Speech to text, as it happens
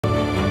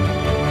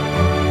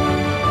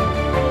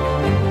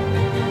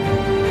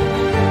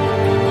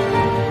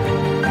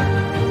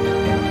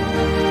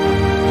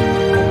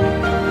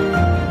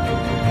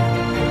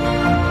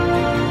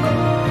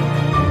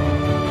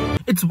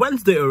It's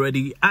Wednesday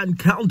already and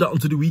countdown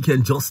to the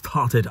weekend just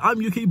started. I'm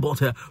UK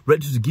Butter,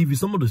 ready to give you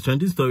some of the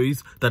trending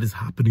stories that is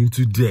happening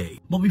today.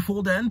 But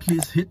before then,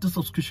 please hit the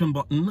subscription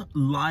button,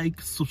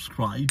 like,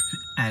 subscribe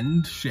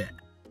and share.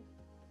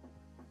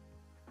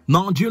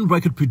 Nigerian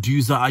record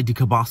producer Idi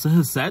Kabasa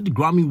has said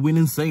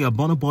Grammy-winning singer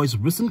Burna Boy's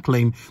recent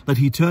claim that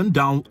he turned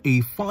down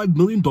a $5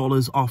 million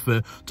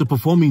offer to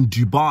perform in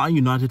Dubai,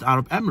 United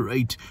Arab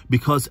Emirates,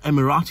 because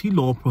Emirati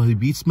law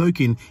prohibits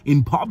smoking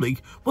in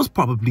public was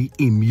probably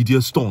a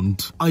media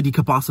stunt. Idi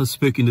Kabasa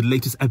spoke in the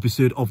latest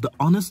episode of the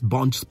Honest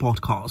Bunch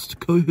podcast,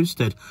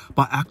 co-hosted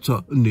by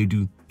actor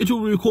Nedu. It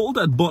will recall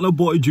that Burna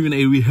Boy, during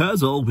a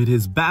rehearsal with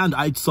his band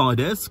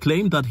Outsiders,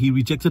 claimed that he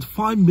rejected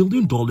 $5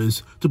 million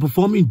to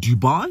perform in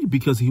Dubai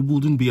because he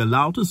wouldn't be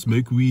allowed to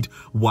smoke weed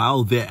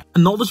while there.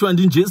 Another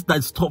trending gist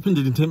that's topping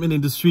the entertainment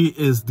industry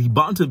is the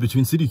banter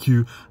between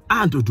CDQ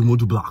and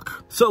Odumodu Black.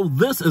 So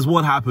this is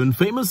what happened.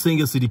 Famous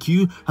singer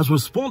CDQ has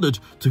responded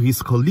to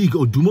his colleague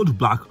Odumodu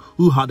Black,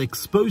 who had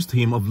exposed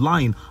him of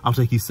lying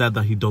after he said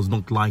that he does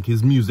not like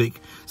his music.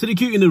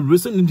 CDQ in a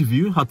recent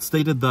interview had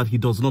stated that he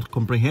does not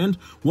comprehend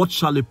what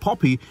Charlie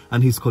Poppy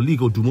and his colleague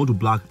Odumodu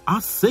Black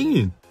are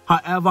saying.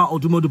 However,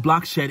 Odumodu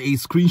Black shared a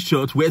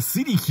screenshot where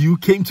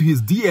CDQ came to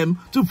his DM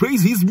to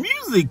praise his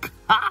music.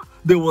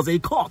 There was a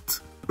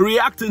cut.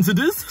 Reacting to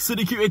this,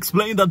 CDQ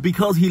explained that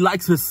because he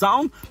likes his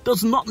sound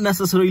does not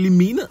necessarily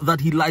mean that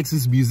he likes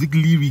his music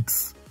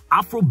lyrics.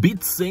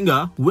 Afrobeat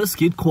singer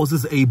Wizkid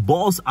causes a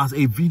buzz as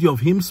a video of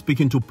him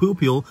speaking to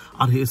pupils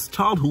at his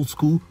childhood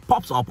school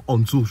pops up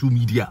on social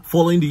media.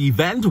 Following the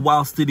event,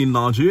 while still in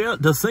Nigeria,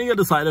 the singer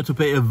decided to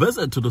pay a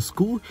visit to the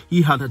school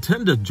he had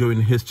attended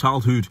during his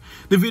childhood.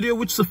 The video,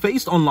 which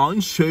surfaced online,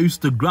 shows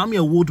the Grammy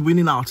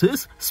Award-winning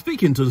artist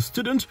speaking to the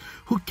student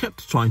who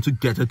kept trying to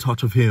get a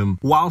touch of him.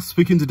 While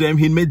speaking to them,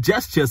 he made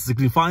gestures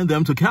signifying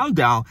them to calm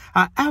down.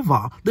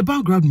 However, the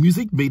background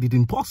music made it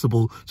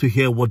impossible to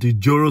hear what the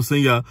Joro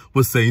singer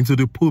was saying to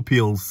the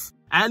pupils.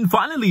 And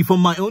finally, from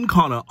my own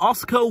corner,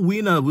 Oscar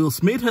winner Will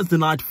Smith has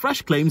denied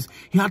fresh claims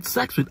he had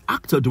sex with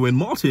actor Dwayne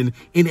Martin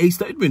in a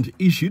statement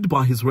issued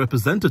by his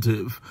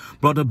representative.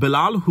 Brother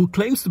Belal, who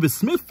claims to be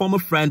Smith's former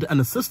friend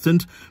and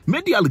assistant,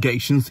 made the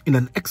allegations in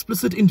an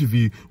explicit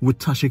interview with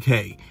Tasha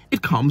K.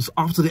 It comes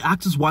after the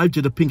actor's wife,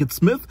 Jada Pinkett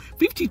Smith,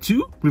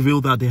 52,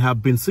 revealed that they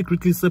have been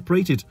secretly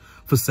separated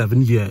for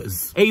 7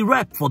 years. A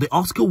rep for the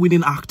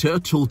Oscar-winning actor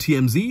told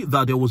TMZ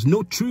that there was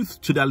no truth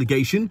to the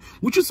allegation,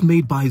 which was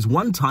made by his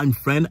one-time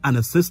friend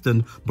and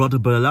assistant, Brother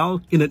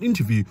Belal, in an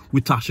interview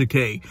with Tasha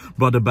K.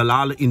 Brother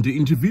Belal in the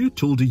interview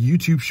told the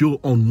YouTube show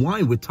On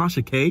Wine with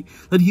Tasha K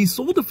that he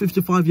saw the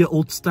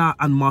 55-year-old star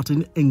and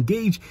Martin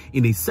engage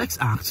in a sex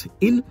act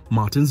in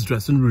Martin's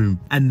dressing room.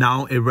 And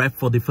now a rep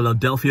for the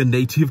Philadelphia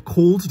native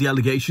called the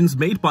allegations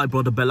made by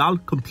Brother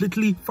Belal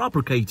completely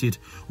fabricated,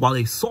 while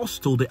a source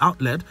told the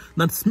outlet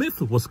that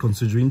Smith was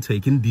considering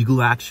taking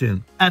legal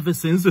action. Ever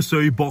since the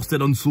story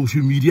busted on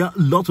social media,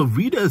 lots of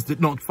readers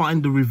did not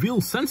find the reveal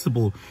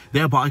sensible,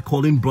 thereby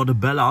calling Brother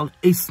Belal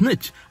a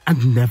snitch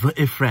and never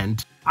a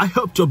friend. I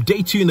hope to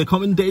update you in the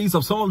coming days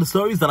of some of the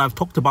stories that I've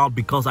talked about,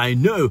 because I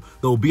know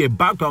there will be a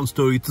background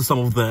story to some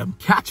of them.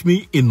 Catch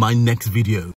me in my next video.